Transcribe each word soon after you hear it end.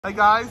Hey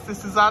guys,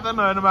 this is Adam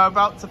and I'm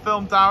about to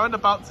film Darren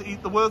about to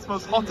eat the world's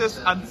most hottest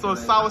and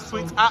most sour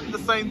sweets at the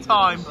same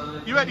time.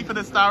 You ready for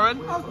this,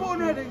 Darren? I was born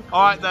ready.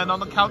 Alright then, on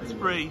the count to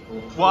 3.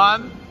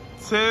 1,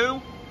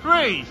 2,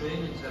 3.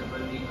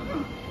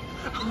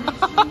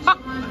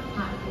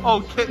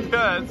 Oh, Kit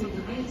Kat.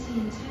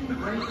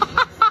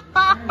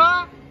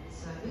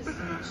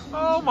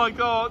 Oh my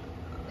god.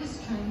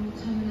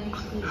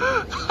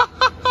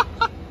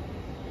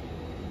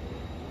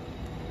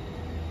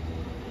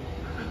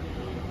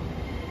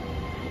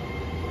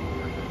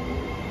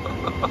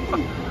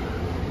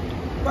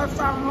 Both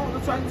sour and hot at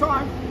the same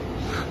time.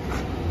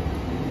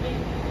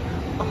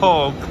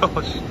 Oh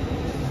gosh.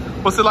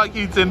 What's it like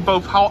eating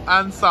both hot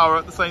and sour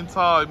at the same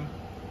time?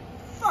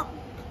 Fuck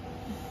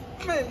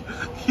me.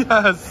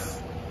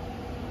 Yes.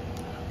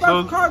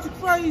 Both cards are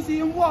crazy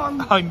in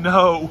one. I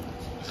know.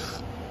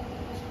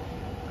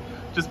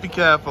 Just be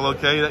careful,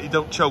 okay, that you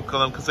don't choke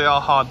on them because they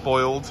are hard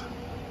boiled.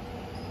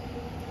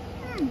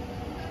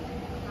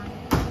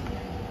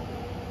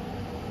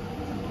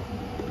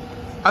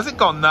 Has it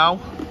gone now?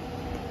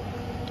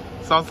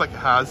 Sounds like it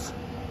has.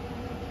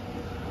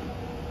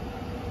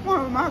 One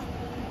of them has.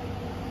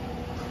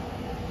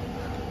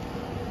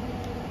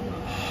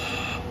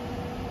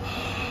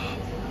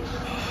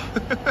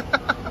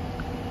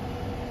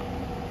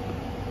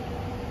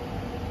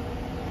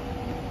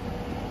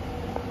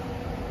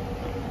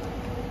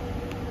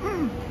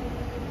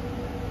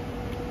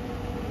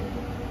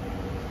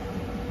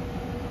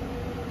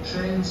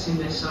 Train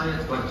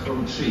Sinesayat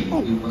platform 3.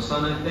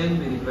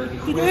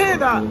 Did you hear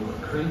that?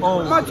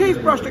 Oh. My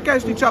teeth brushed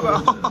against each other.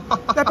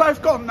 They're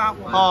both gone now.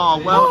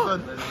 Oh, well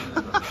done.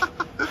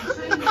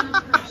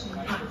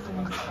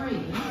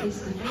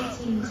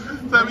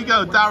 There we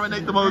go. Darren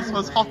ate the most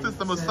hottest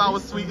and most sour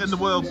sweet in the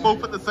world,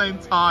 both at the same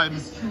time.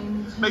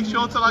 Make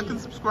sure to like and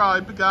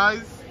subscribe,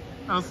 guys.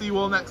 And I'll see you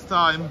all next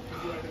time.